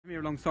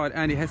Here alongside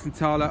Andy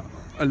Hessenthaler,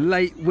 a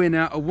late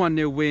winner, a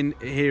 1-0 win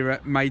here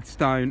at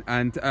Maidstone,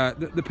 and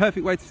the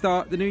perfect way to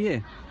start the new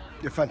year.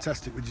 Yeah,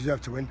 fantastic. We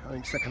deserved to win. I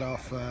think second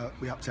half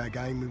we upped our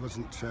game. We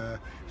wasn't. It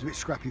was a bit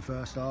scrappy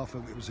first half.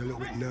 It was a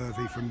little bit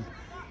nervy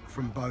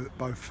from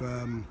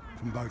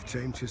both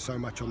teams. There's so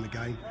much on the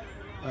game.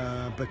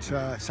 But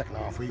second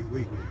half we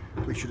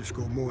should have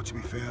scored more. To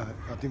be fair,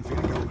 I didn't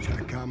think the goal was going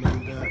to come,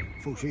 and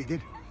fortunately it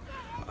did.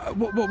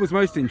 What was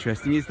most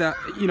interesting is that,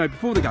 you know,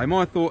 before the game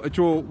I thought a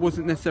draw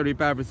wasn't necessarily a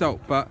bad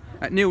result, but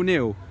at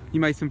 0-0 you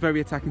made some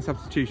very attacking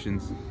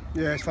substitutions.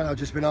 Yeah, it's funny. I've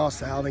just been asked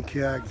that. I think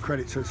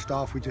credit to the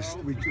staff. We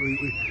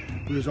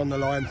was on the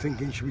line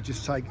thinking, should we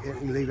just take it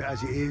and leave it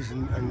as it is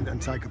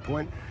and take a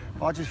point?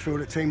 I just feel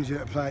that teams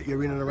that play,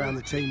 you're in and around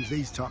the teams,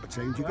 these type of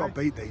teams, you've got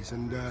to beat these.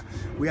 And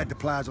we had the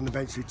players on the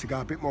bench to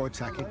go a bit more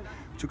attacking.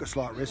 We took a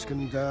slight risk,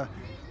 and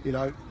we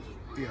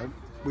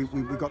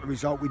got the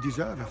result we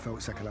deserved. I felt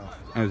second half.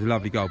 And it was a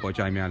lovely goal by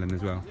Jamie Allen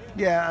as well.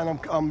 Yeah, and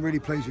I'm really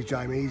pleased with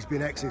Jamie. He's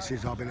been excellent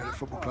since I've been at the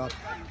football club.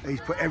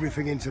 He's put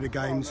everything into the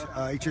games.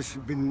 He's just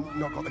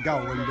not got the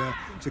goal,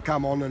 and to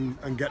come on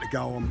and get the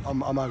goal,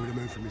 I'm over the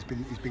moon for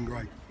him. He's been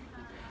great.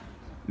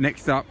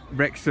 Next up,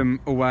 Wrexham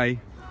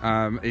away.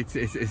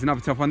 It's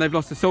another tough one. They've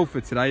lost to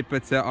Salford today,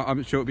 but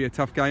I'm sure it'll be a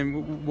tough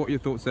game. What are your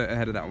thoughts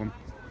ahead of that one?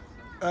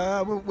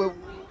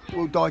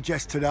 We'll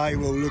digest today.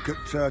 We'll look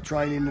at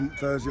training on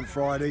Thursday and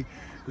Friday.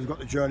 We've got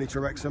the journey to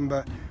Wrexham,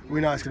 but we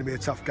know it's going to be a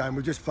tough game.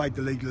 We've just played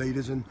the league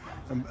leaders and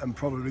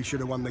probably should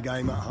have won the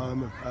game at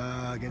home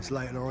against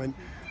Leyton Orient.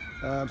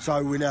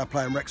 So we're now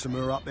playing Wrexham,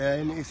 who are up there,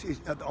 and it's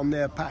on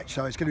their patch.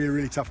 So it's going to be a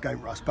really tough game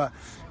for us. But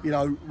you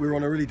know, we're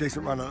on a really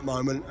decent run at the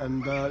moment,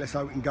 and let's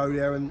hope we can go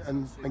there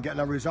and get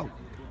another result.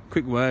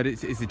 Quick word: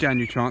 it's the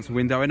January transfer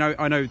window.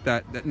 I know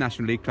that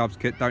National League clubs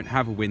don't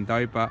have a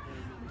window, but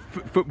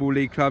Football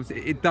League clubs,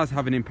 it does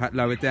have an impact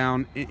lower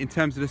down. In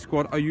terms of the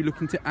squad, are you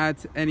looking to add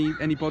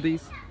any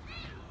bodies?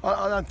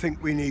 I don't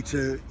think we need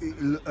to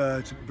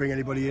bring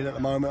anybody in at the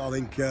moment. I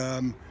think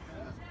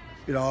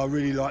I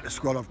really like the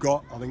squad I've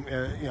got. I think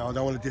I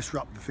don't want to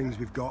disrupt the things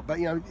we've got, but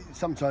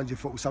sometimes you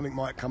thought something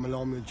might come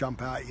along and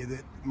jump out at you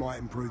that might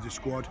improve the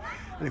squad,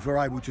 and if we're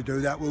able to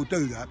do that, we'll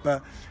do that.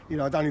 But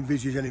I don't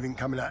envisage anything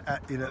coming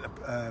at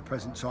the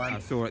present time. I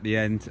saw at the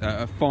end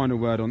a final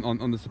word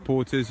on the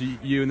supporters.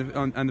 You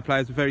and the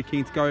players were very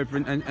keen to go over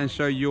and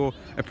show your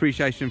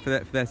appreciation for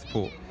their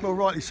support. Well,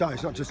 rightly so.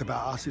 It's not just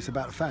about us; it's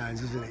about the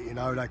fans, isn't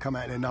it? They come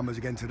out in their numbers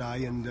again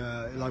today, and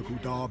local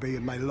derby,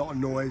 and made a lot of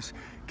noise,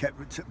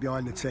 kept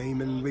behind the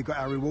team, and we got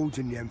our rewards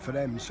in the end for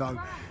them.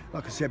 So,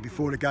 like I said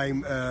before the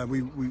game, I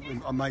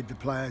made the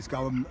players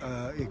go and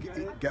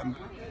get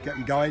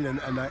them going,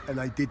 and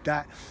they did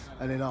that.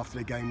 And then after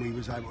the game, we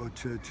was able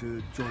to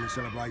join the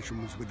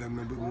celebrations with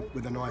them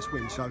with a nice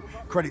win. So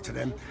credit to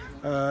them.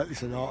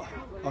 Listen,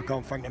 I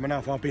can't thank them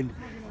enough.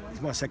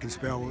 It's my second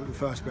spell. The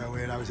first spell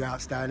here, that was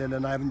outstanding,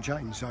 and they haven't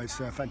changed. So it's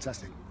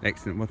fantastic.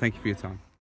 Excellent. Well, thank you for your time.